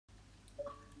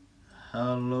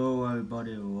Hello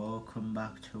everybody, welcome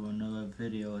back to another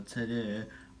video. Today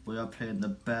we are playing the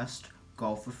best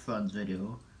Golf with Friends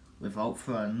video without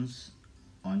friends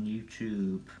on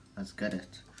YouTube. Let's get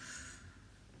it.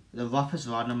 The map is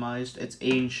randomized, it's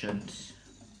ancient.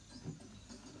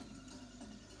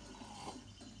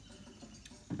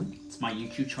 It's my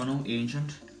YouTube channel,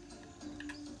 Ancient.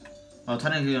 Well,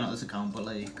 technically not this account, but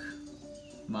like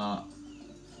my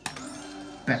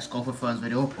best Golf with Friends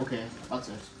video. Okay, that's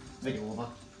it. Video over.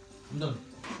 I'm done.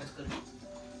 That's good.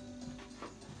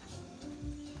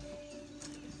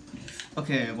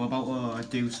 Okay, we're about to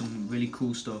do some really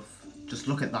cool stuff. Just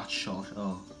look at that shot.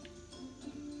 Oh.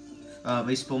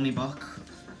 Respawn me back.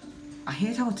 I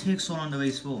hate how it takes so long to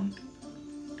respawn.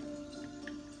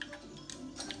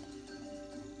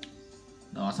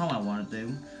 No, that's not what I want to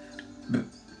do.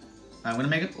 I'm gonna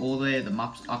make it all the way. The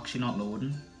map's actually not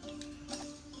loading.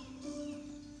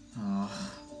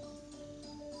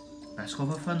 Best Golf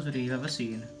with Friends video you've ever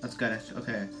seen. Let's get it.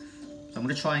 Okay. So I'm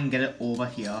gonna try and get it over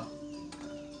here.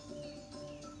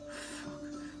 Fuck.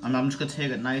 I'm just gonna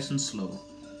take it nice and slow.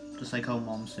 Just like how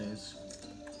Mom says.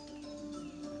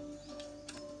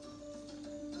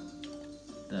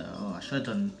 There. Oh, I should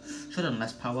have done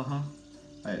less power, huh?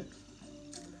 Right.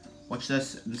 Watch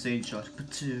this insane shot.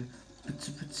 Patu.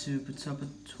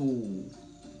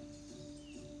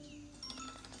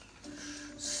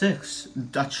 6.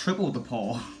 I tripled the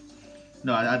par.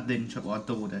 No, I didn't triple, I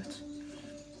doubled it.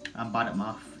 I'm bad at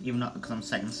math, even not because I'm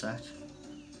second set.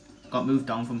 Got moved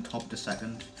down from top to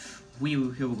second. Here we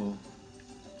go.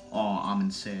 Oh, I'm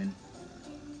insane.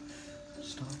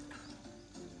 Stop.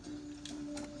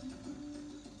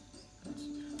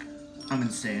 I'm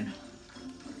insane.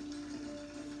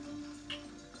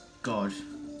 God.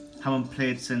 Haven't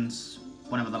played since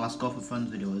whenever the last Golf with Friends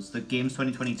video was. The Games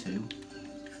 2022.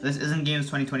 This isn't Games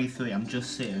 2023, I'm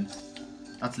just saying.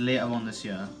 That's later on this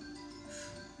year.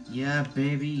 Yeah,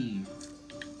 baby.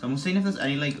 So I'm seeing if there's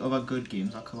any like other good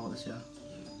games that come out this year.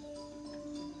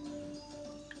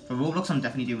 For Roblox, I'm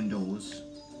definitely doing those.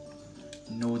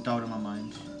 No doubt in my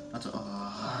mind. That's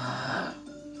Gonna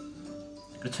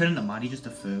turn into Maddie, just a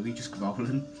furry, just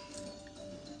growling.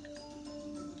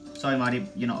 Sorry, Maddie,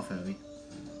 you're not a furry.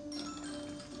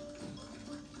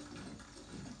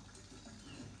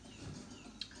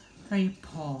 Hey,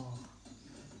 Paul.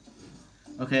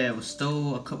 Okay, we're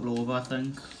still a couple over, I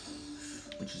think,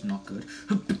 which is not good.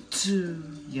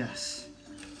 Yes.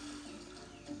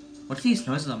 What are these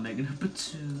noises I'm making?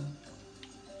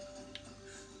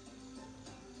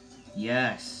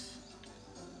 Yes.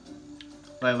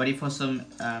 Right, ready for some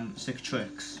sick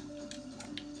tricks?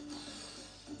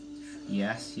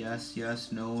 Yes.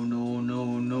 No.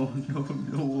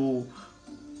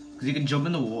 Because you can jump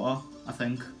in the water, I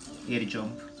think. Yeah, to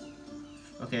jump.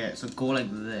 Okay, so go like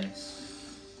this.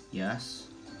 Yes.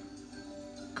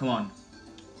 Come on.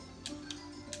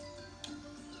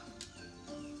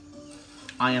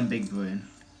 I am big brain.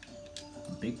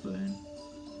 Big brain.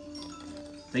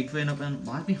 Big brain up in.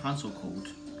 Why is my hand so cold?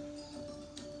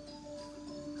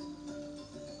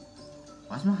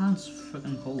 Why is my hands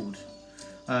freaking cold?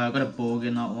 I got a bug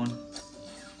in that one.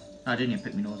 I didn't even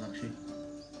pick my nose actually.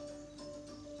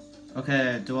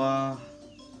 Okay, do I...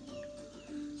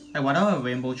 Hey, what are a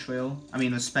rainbow trail? I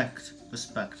mean, respect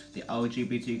the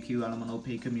LGBTQ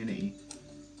LMNOP community.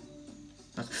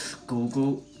 Let's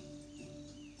go.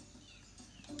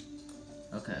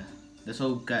 Okay, this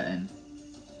will get in.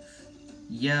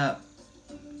 Yeah.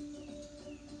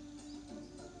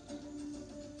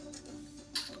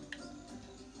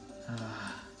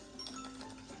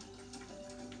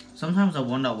 Sometimes I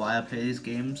wonder why I play these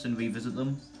games and revisit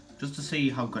them, just to see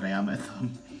how good I am at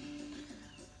them.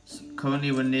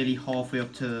 Currently we're nearly halfway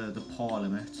up to the par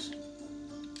limit.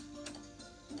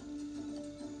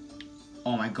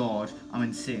 Oh my god, I'm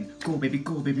insane. Go baby,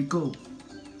 go.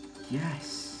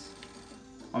 Yes.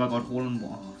 Oh my god, hole in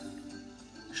one.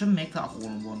 I should make that a hole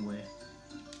in one way.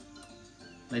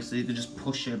 Like so you could just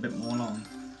push it a bit more along.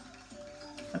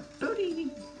 A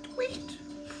booty, wait.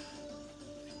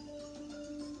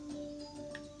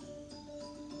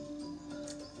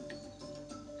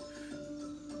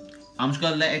 I'm just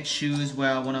gonna let it choose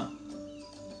where I wanna.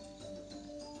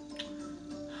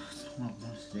 That's not what I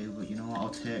want to do, but you know what? I'll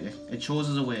take it. It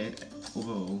chooses a way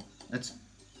overall. Let's.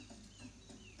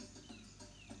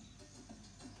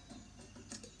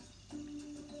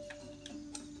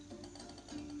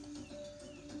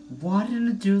 Why didn't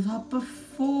it do that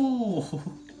before?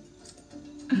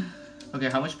 Okay,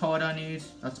 how much power do I need?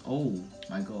 That's. Oh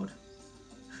my god.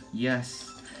 Yes.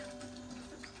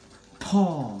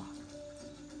 Paw.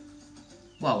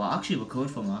 Wow, I actually recovered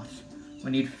from that.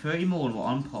 We need 30 more and we're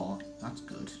on par. That's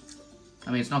good.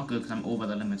 I mean, it's not good because I'm over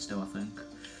the limit still, I think.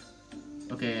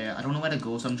 Okay, I don't know where to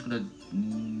go, so I'm just gonna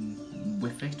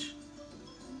whiff it.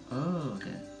 Oh,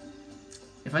 okay.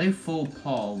 If I do full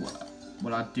paw,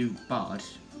 will I do bad?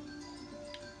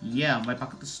 Yeah, I'm right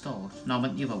back at the start. No, I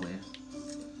went the other way.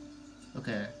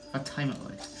 Okay, if I time it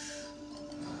right.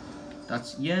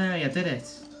 That's, yeah, I did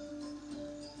it.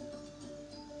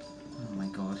 Oh my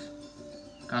god.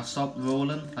 Can I stop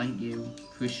rolling? Thank you.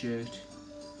 Appreciate.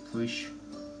 Appreciate.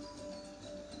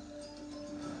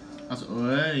 That's,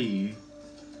 oi.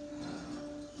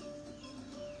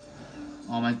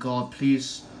 Oh my god,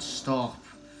 please stop.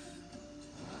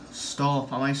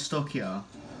 Stop, am I stuck here?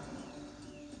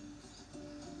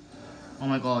 Oh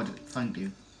my god, thank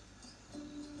you.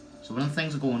 So when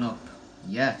things are going up,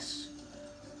 yes.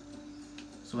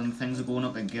 So when things are going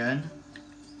up again.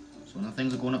 So when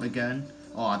things are going up again.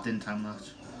 Oh, I didn't time that.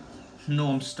 No,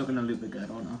 I'm stuck in a loop again,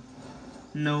 aren't I?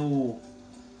 No.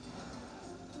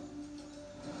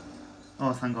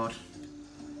 Oh, thank god.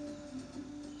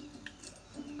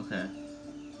 Okay.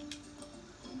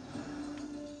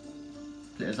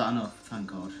 Is that enough? Thank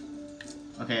god.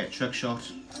 Okay, trick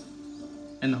shot.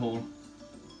 In the hole.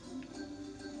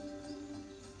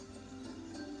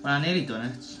 Well, I nearly done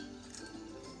it.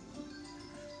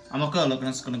 I'm not gonna look and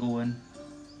it's gonna go in.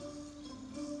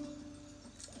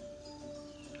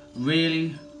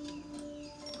 Really?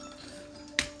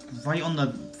 Right on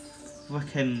the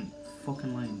fucking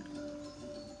line.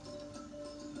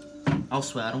 I'll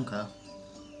swear, I don't care.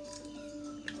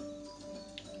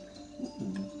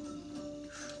 Ooh.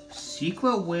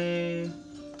 Secret way.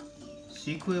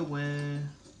 Secret way.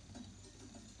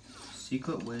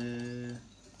 Secret way.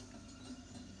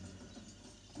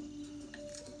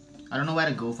 I don't know where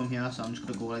to go from here, so I'm just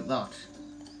gonna go like that.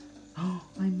 Oh,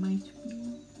 I might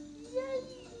be. Yay!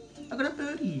 I got a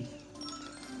birdie.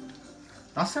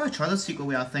 Last time I tried the secret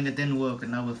way, I think it didn't work,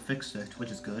 and now we've fixed it, which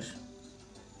is good.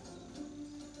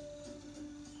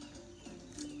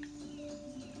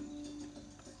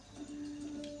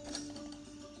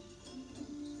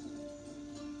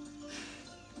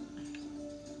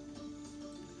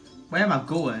 Where am I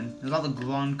going? Is that the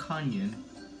Grand Canyon?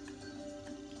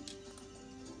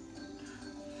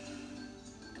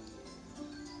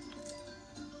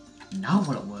 Now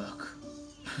will it work?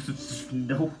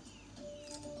 No.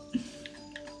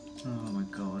 Oh my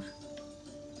god.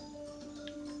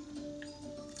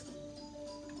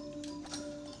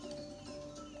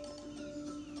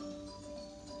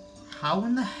 How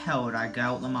in the hell did I get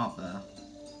out the map there?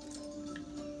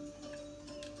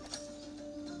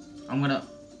 I'm gonna...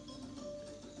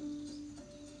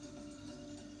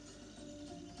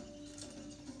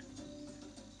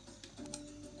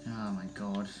 Oh my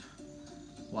god.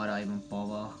 Why'd I even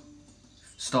bother?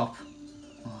 Stop.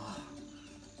 Oh.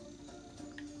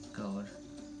 God.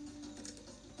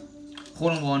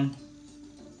 Hole in one.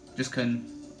 Just couldn't.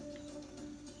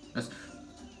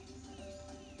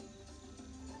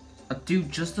 I do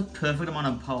just the perfect amount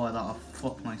of power that I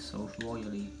fuck myself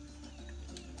royally.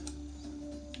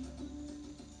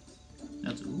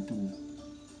 That's ooh.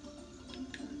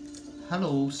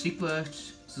 Hello, secret.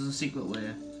 This is a secret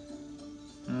way.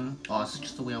 Oh, it's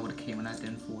just the way I would have came and I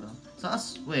didn't fall down. So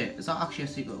that's wait, is that actually a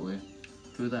secret way?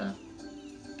 Through there?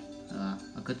 I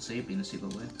could see it being a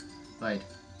secret way. Right,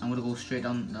 I'm gonna go straight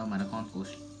down. No man, I can't go.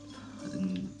 I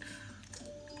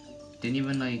didn't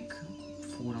even like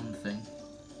fall down the thing.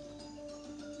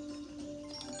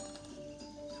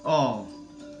 Oh,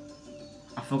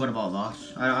 I forgot about that.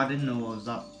 I didn't know I was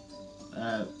that.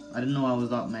 I didn't know I was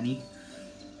that many.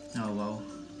 Oh well.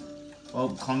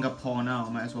 Well, can't get poor now.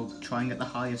 Might as well try and get the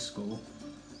highest score.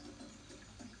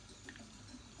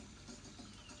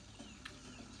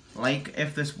 Like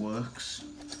if this works.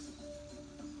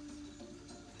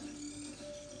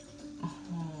 Oh,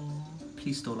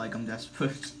 please don't like I'm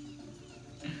desperate.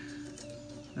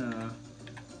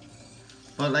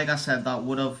 But like I said, that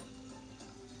would have.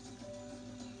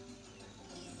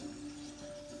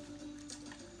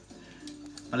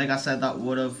 But like I said, that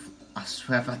would have. I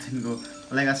swear if I didn't go.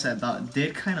 But like I said, that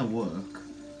did kind of work.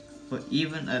 But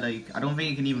even at like, I don't think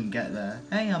you can even get there.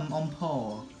 Hey, I'm on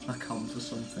par. That counts for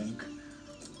something.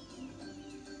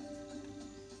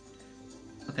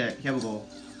 Okay, here we go.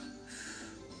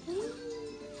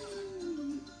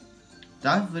 Did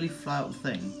I really fly out the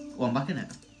thing? Oh, I'm back in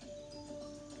it.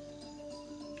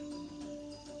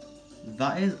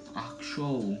 That is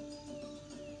actual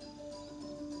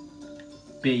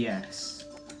BS.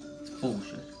 It's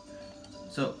bullshit.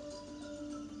 So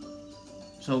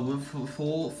with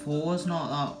four's not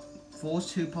that.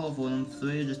 4's too powerful and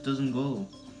 3 just doesn't go.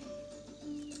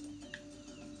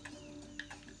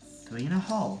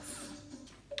 3.5.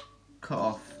 Cut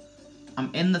off.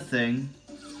 I'm in the thing.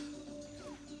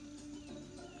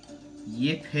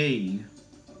 Yippee.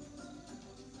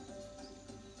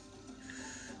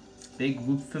 Big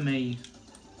whoop for me.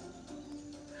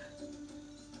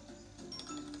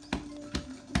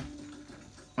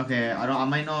 Okay, I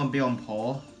might not be on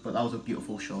par, but that was a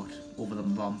beautiful shot over the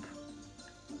bump.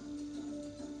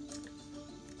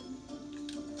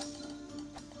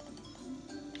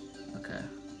 Okay.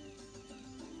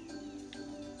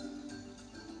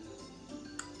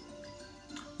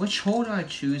 Which hole did I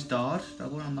choose, Dad? Did I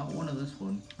go on that one or this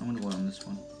one? I'm gonna go on this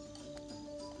one.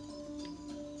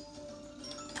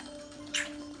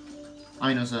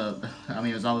 I mean,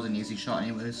 that was an easy shot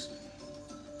anyways.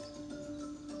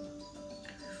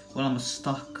 Well, I'm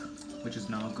stuck, which is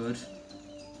now good.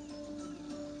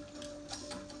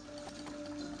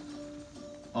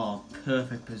 Oh,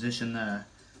 perfect position there.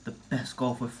 The best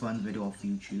golf with friends video off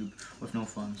YouTube, with no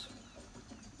friends.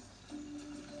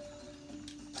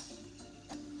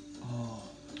 Oh,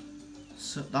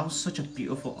 so that was such a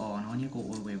beautiful. Oh, and I need to go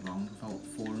all the way around without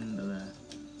falling into there.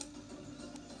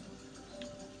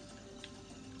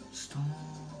 Stop.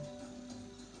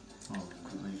 Oh,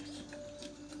 great.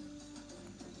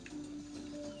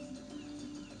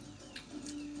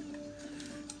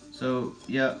 So,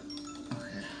 yeah,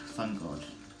 okay, thank God.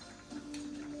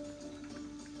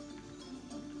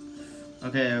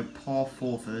 Okay, par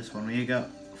 4 for this one. We got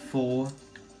 4.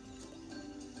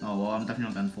 Oh, well, I'm definitely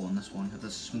not getting 4 on this one. The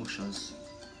smushers.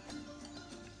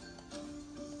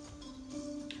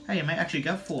 Hey, you might actually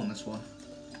get 4 on this one.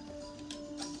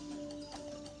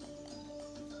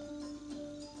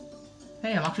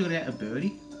 Hey, I'm actually gonna get a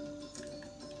birdie.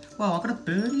 Wow, I got a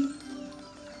birdie?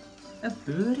 A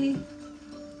birdie?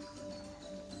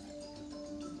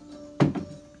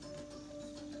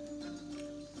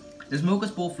 This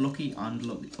Mocha's both lucky and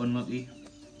unlucky.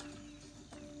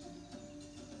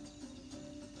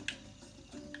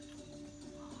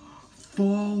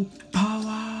 Full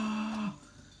power!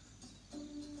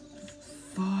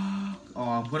 Fuck. Oh,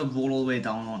 I'm gonna roll all the way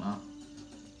down on her.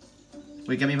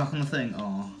 Wait, get me back on the thing.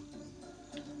 Oh.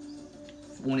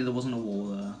 If only there wasn't a wall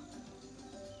there.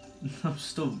 I'm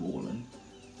still rolling.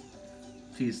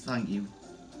 Please, thank you.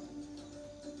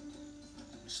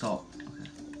 Stop. Okay.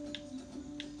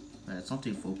 Right, it's not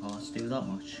too full power to do that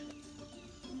much.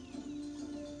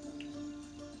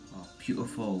 Oh,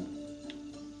 beautiful.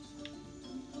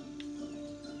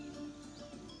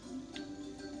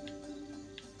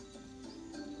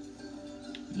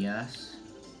 Yes.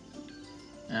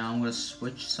 And I'm gonna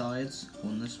switch sides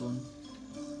on this one.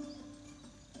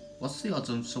 What's the odds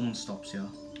of someone stops here?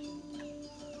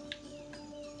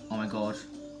 Oh my god.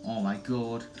 Oh my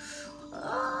god.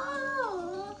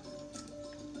 Oh,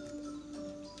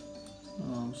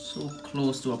 I'm so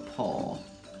close to a par.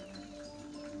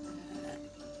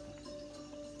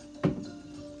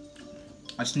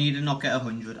 I just need to not get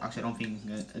 100. Actually, I don't think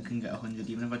I can get 100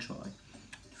 even if I try.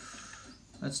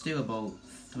 Let's do about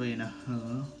 3.5.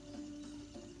 I'm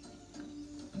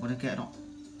gonna get it on.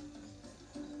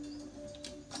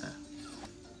 Okay.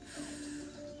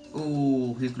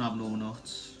 Oh, he's gonna have no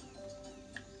nuts.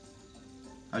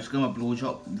 I was gonna blow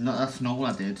job. No, that's not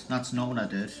what I did. That's not what I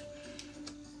did.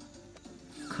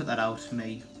 Cut that out,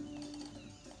 me.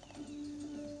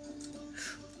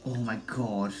 Oh my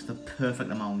god, the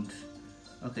perfect amount.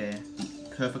 Okay, the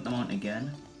perfect amount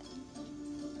again.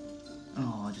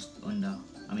 Oh, just under.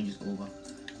 I mean, just over.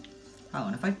 Hang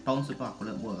on, if I bounce it back, will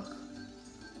it work?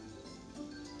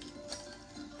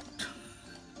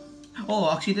 Oh,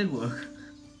 actually did work.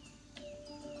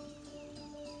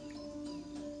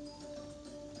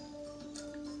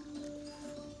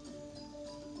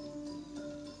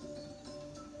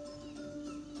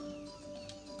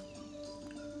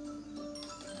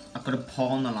 I got a par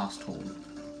on the last hole.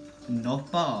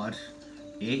 Not bad.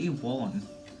 81.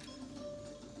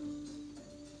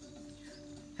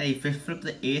 Hey, if I flip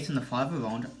the 8 and the 5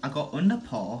 around, I got under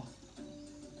par.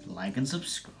 Like and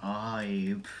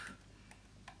subscribe.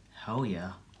 Hell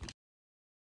yeah.